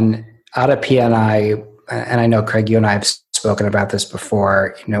spot on. Out of PNI, and I know, Craig, you and I have spoken about this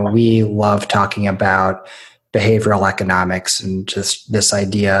before, we love talking about behavioral economics and just this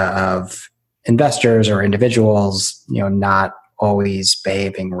idea of investors or individuals, not always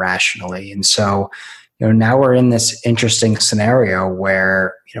behaving rationally. And so, now we're in this interesting scenario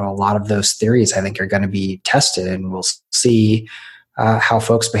where, a lot of those theories I think are going to be tested, and we'll see how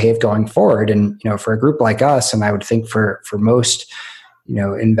folks behave going forward. And, for a group like us, and I would think for most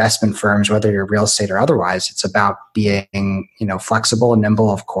investment firms, whether you're real estate or otherwise, it's about being, flexible and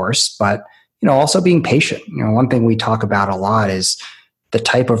nimble, of course, but, also being patient. One thing we talk about a lot is the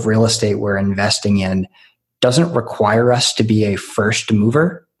type of real estate we're investing in doesn't require us to be a first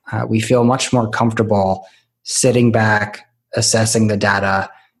mover. We feel much more comfortable sitting back, assessing the data,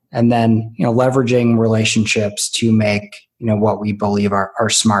 and then, leveraging relationships to make, what we believe are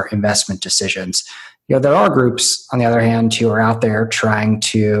smart investment decisions. There are groups, on the other hand, who are out there trying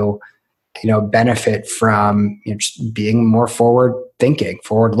to, benefit from just being more forward-thinking,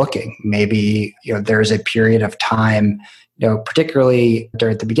 forward-looking. Maybe, there's a period of time, particularly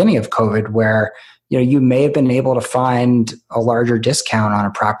during the beginning of COVID, where, you may have been able to find a larger discount on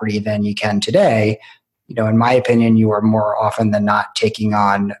a property than you can today. In my opinion, you are more often than not taking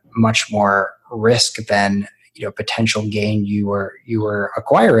on much more risk than, potential gain you were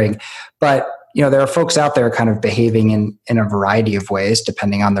acquiring. But there are folks out there kind of behaving in a variety of ways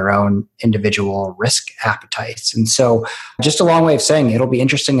depending on their own individual risk appetites. And so just a long way of saying it'll be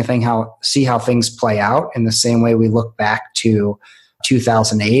interesting to see how things play out in the same way we look back to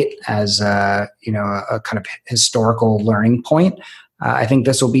 2008 as a kind of historical learning point. I think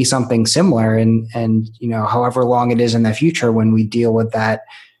this will be something similar, and however long it is in the future when we deal with that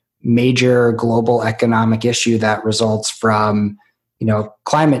major global economic issue that results from,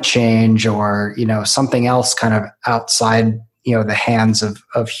 climate change or, something else kind of outside, the hands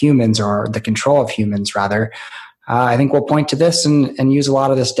of humans or the control of humans rather, I think we'll point to this and use a lot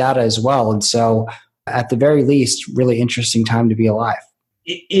of this data as well. And so at the very least, really interesting time to be alive.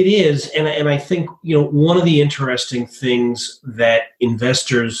 It is. And I think, one of the interesting things that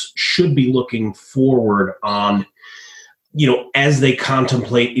investors should be looking forward on, as they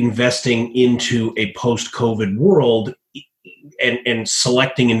contemplate investing into a post-COVID world and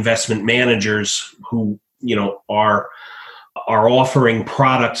selecting investment managers who, are offering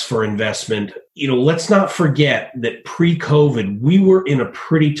products for investment, let's not forget that pre-COVID, we were in a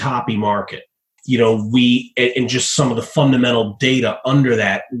pretty toppy market. And just some of the fundamental data under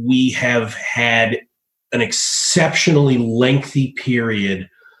that, we have had an exceptionally lengthy period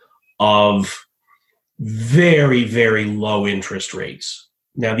of very, very low interest rates.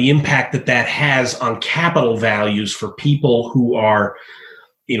 Now, the impact that has on capital values for people who are,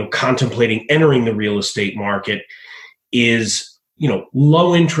 contemplating entering the real estate market is,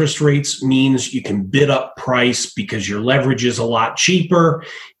 low interest rates means you can bid up price because your leverage is a lot cheaper.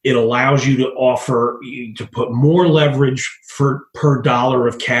 It allows you to put more leverage per dollar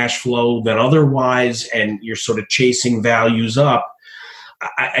of cash flow than otherwise, and you're sort of chasing values up.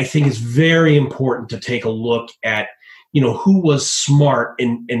 I think it's very important to take a look at, who was smart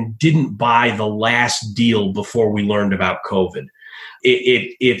and didn't buy the last deal before we learned about COVID.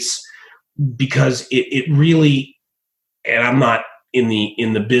 It's because it really, and I'm not in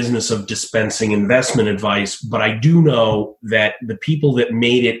the business of dispensing investment advice, but I do know that the people that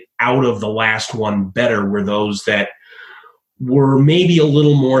made it out of the last one better were those that were maybe a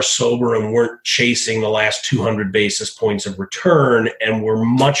little more sober and weren't chasing the last 200 basis points of return and were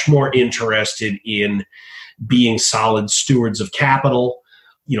much more interested in being solid stewards of capital,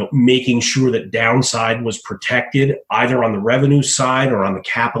 making sure that downside was protected either on the revenue side or on the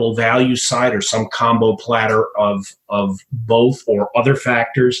capital value side or some combo platter of both or other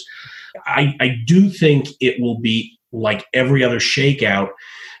factors. I do think it will be like every other shakeout.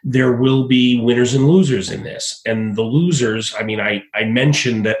 There will be winners and losers in this. And the losers, I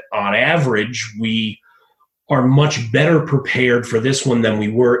mentioned that on average, we are much better prepared for this one than we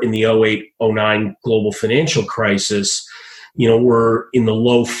were in the 08-09 global financial crisis. We're in the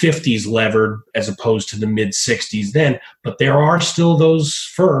low 50s levered as opposed to the mid 60s then. But there are still those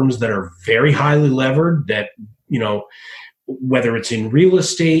firms that are very highly levered that, whether it's in real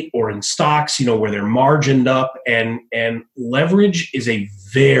estate or in stocks, where they're margined up, and leverage is a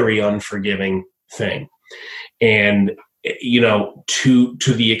very unforgiving thing. And, to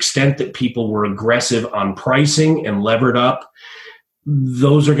the extent that people were aggressive on pricing and levered up,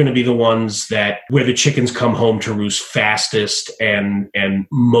 those are going to be the ones where the chickens come home to roost fastest and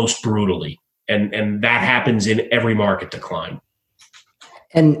most brutally. And that happens in every market decline.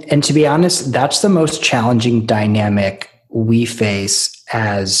 And to be honest, that's the most challenging dynamic we face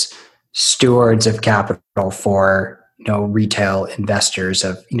as stewards of capital for, retail investors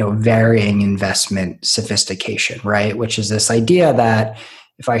of, varying investment sophistication, right? Which is this idea that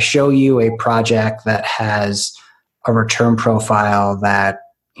if I show you a project that has a return profile that,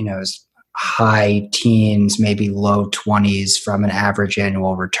 is high teens, maybe low 20s from an average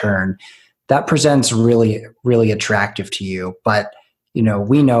annual return, that presents really, really attractive to you. But,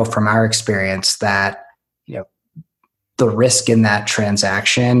 we know from our experience that, the risk in that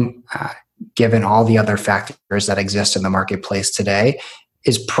transaction, given all the other factors that exist in the marketplace today,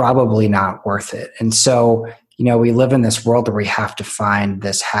 is probably not worth it. And so, we live in this world where we have to find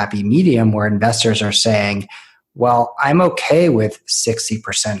this happy medium where investors are saying, well, I'm okay with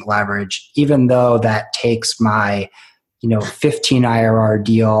 60% leverage, even though that takes my, 15 IRR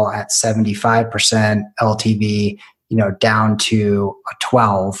deal at 75% LTV, down to a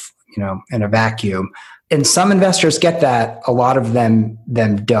 12, in a vacuum. And some investors get that. A lot of them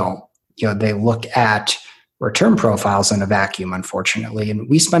don't. They look at return profiles in a vacuum, unfortunately. And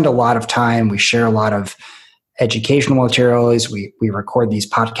we spend a lot of time, we share a lot of educational materials. We record these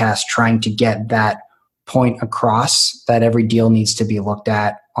podcasts trying to get that point across that every deal needs to be looked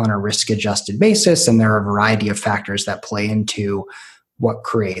at on a risk-adjusted basis. And there are a variety of factors that play into what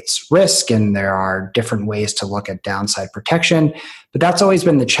creates risk. And there are different ways to look at downside protection. But that's always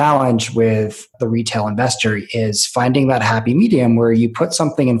been the challenge with the retail investor, is finding that happy medium where you put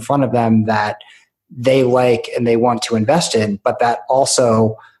something in front of them that they like and they want to invest in, but that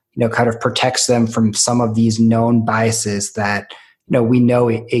also, kind of protects them from some of these known biases that, we know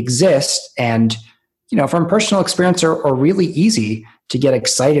exist. And, from personal experience are really easy to get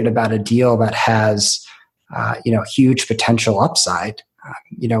excited about a deal that has, huge potential upside.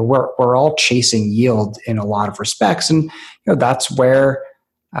 We're all chasing yield in a lot of respects, and that's where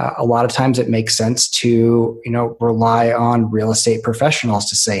a lot of times it makes sense to rely on real estate professionals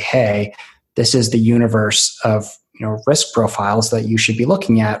to say, hey, this is the universe of risk profiles that you should be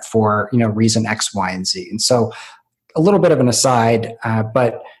looking at for reason X, Y, and Z. And so, a little bit of an aside,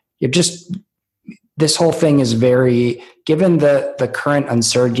 but this whole thing is given the current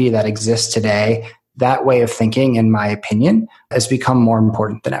uncertainty that exists today, that way of thinking, in my opinion, has become more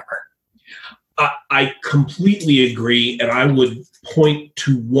important than ever. I completely agree, and I would point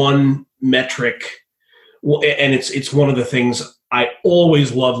to one metric, and it's one of the things I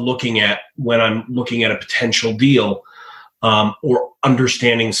always love looking at when I'm looking at a potential deal or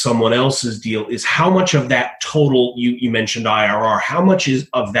understanding someone else's deal, is how much of that total, you mentioned IRR, how much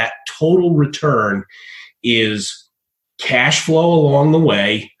of that total return is cash flow along the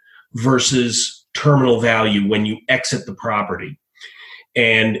way versus terminal value when you exit the property.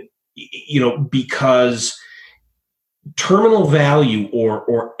 And because terminal value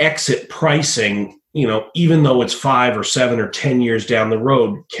or exit pricing, even though it's 5 or 7 or 10 years down the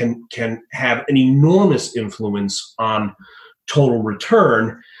road, can have an enormous influence on total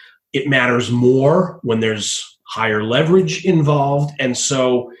return. It matters more when there's higher leverage involved. And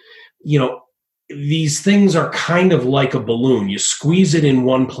so, these things are kind of like a balloon. You squeeze it in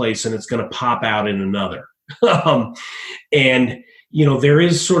one place and it's going to pop out in another. There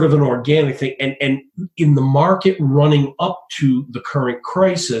is sort of an organic thing. And in the market running up to the current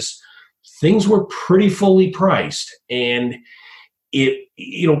crisis, things were pretty fully priced. And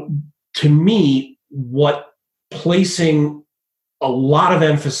to me, what placing a lot of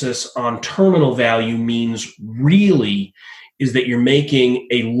emphasis on terminal value means really is that you're making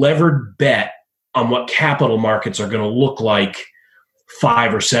a levered bet on what capital markets are going to look like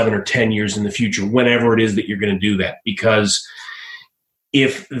 5 or 7 or 10 years in the future, whenever it is that you're going to do that. Because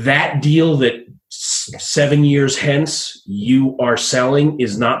if that deal that 7 years hence you are selling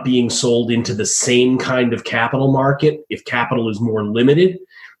is not being sold into the same kind of capital market, if capital is more limited,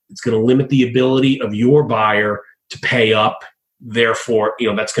 it's going to limit the ability of your buyer to pay up. Therefore,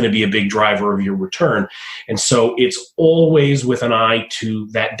 that's going to be a big driver of your return. And so it's always with an eye to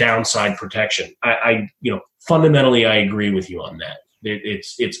that downside protection. Fundamentally, I agree with you on that.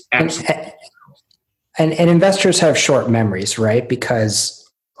 It's absolutely. And investors have short memories, right? Because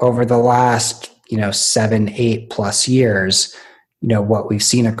over the last, 7, 8+ years, what we've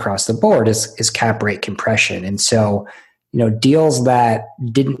seen across the board is cap rate compression. And so, deals that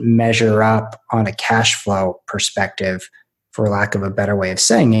didn't measure up on a cash flow perspective, for lack of a better way of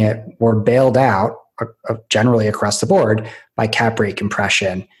saying it, were bailed out generally across the board by cap rate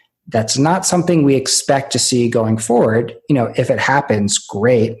compression. That's not something we expect to see going forward. If it happens,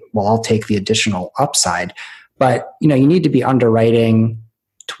 great. Well, I'll take the additional upside. But, you need to be underwriting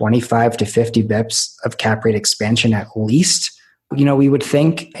 25 to 50 bips of cap rate expansion at least. We would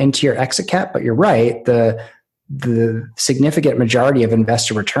think into your exit cap, but you're right. The significant majority of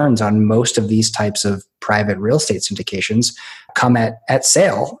investor returns on most of these types of private real estate syndications come at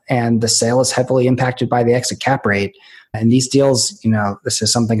sale, and the sale is heavily impacted by the exit cap rate. And these deals, this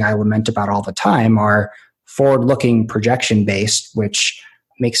is something I lament about all the time, are forward-looking projection based, which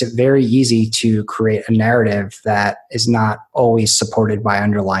makes it very easy to create a narrative that is not always supported by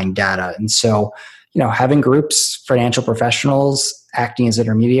underlying data. And so, having groups, financial professionals acting as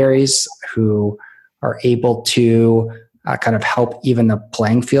intermediaries who are able to kind of help even the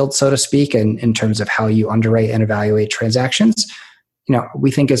playing field, so to speak, in terms of how you underwrite and evaluate transactions, we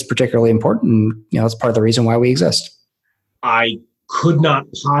think is particularly important. It's part of the reason why we exist. I could not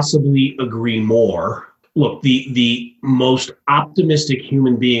possibly agree more. Look, the most optimistic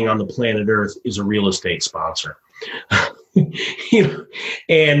human being on the planet Earth is a real estate sponsor.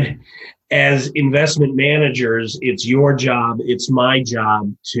 And as investment managers, it's your job, it's my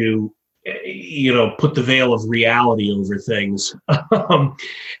job to put the veil of reality over things,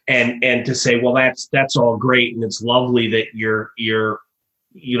 and to say, well, that's all great and it's lovely that you're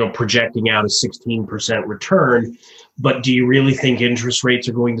projecting out a 16% return, but do you really think interest rates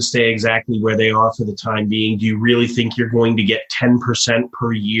are going to stay exactly where they are for the time being? Do you really think you're going to get 10%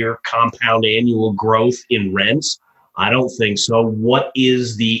 per year compound annual growth in rents? I don't think so. What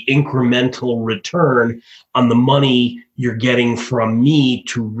is the incremental return on the money you're getting from me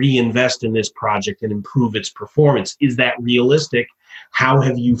to reinvest in this project and improve its performance? Is that realistic? How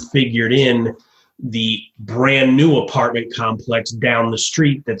have you figured in the brand new apartment complex down the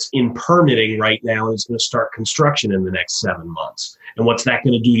street that's in permitting right now and is going to start construction in the next 7 months? And what's that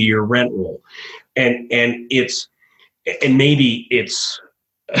going to do to your rent roll? And maybe it's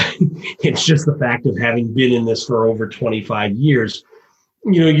just the fact of having been in this for over 25 years.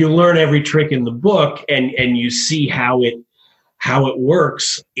 you learn every trick in the book and you see how it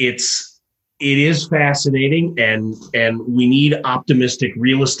works. It is fascinating, and we need optimistic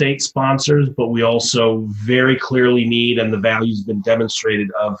real estate sponsors, but we also very clearly need, and the value's been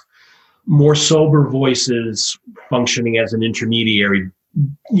demonstrated, of more sober voices functioning as an intermediary,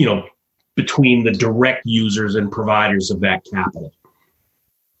 between the direct users and providers of that capital.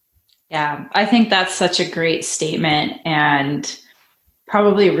 Yeah, I think that's such a great statement, and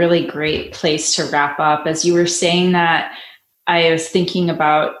probably a really great place to wrap up. As you were saying that, I was thinking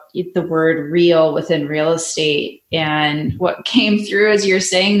about the word real within real estate. And what came through as you're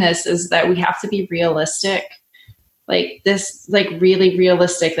saying this is that we have to be realistic. Really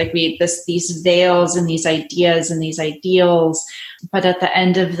realistic, these veils and these ideas and these ideals. But at the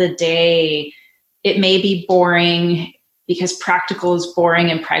end of the day, it may be boring, because practical is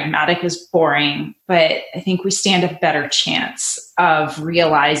boring and pragmatic is boring. But I think we stand a better chance of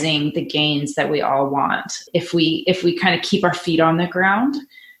realizing the gains that we all want if we kind of keep our feet on the ground.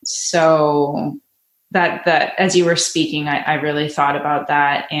 So that as you were speaking, I really thought about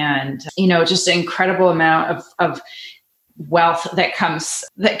that, and just an incredible amount of wealth that comes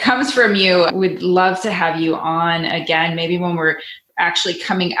from you. We'd love to have you on again, maybe when we're actually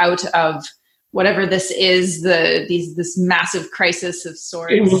coming out of whatever this is, this massive crisis of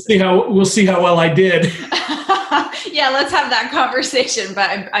sorts. And we'll see how well I did. Yeah, let's have that conversation.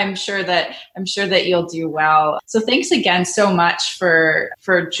 But I'm sure that you'll do well. So thanks again so much for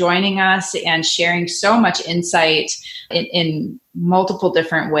joining us and sharing so much insight in multiple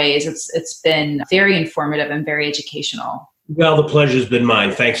different ways. It's been very informative and very educational. Well, the pleasure's been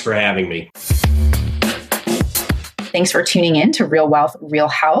mine. Thanks for having me. Thanks for tuning in to Real Wealth, Real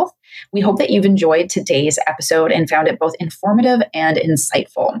Health. We hope that you've enjoyed today's episode and found it both informative and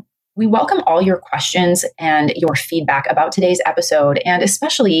insightful. We welcome all your questions and your feedback about today's episode, and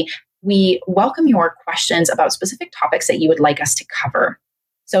especially we welcome your questions about specific topics that you would like us to cover.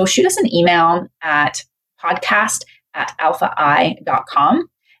 So shoot us an email at podcast@alphai.com.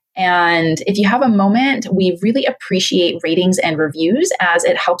 And if you have a moment, we really appreciate ratings and reviews, as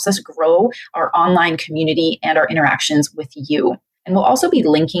it helps us grow our online community and our interactions with you. And we'll also be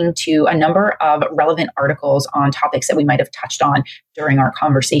linking to a number of relevant articles on topics that we might have touched on during our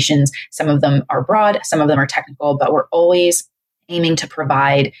conversations. Some of them are broad, some of them are technical, but we're always aiming to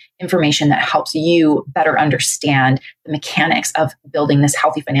provide information that helps you better understand the mechanics of building this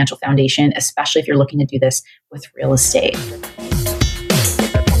healthy financial foundation, especially if you're looking to do this with real estate.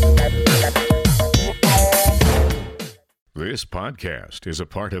 This podcast is a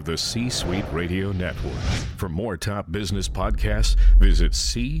part of the C-Suite Radio Network. For more top business podcasts, visit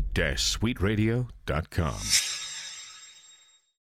c-suiteradio.com.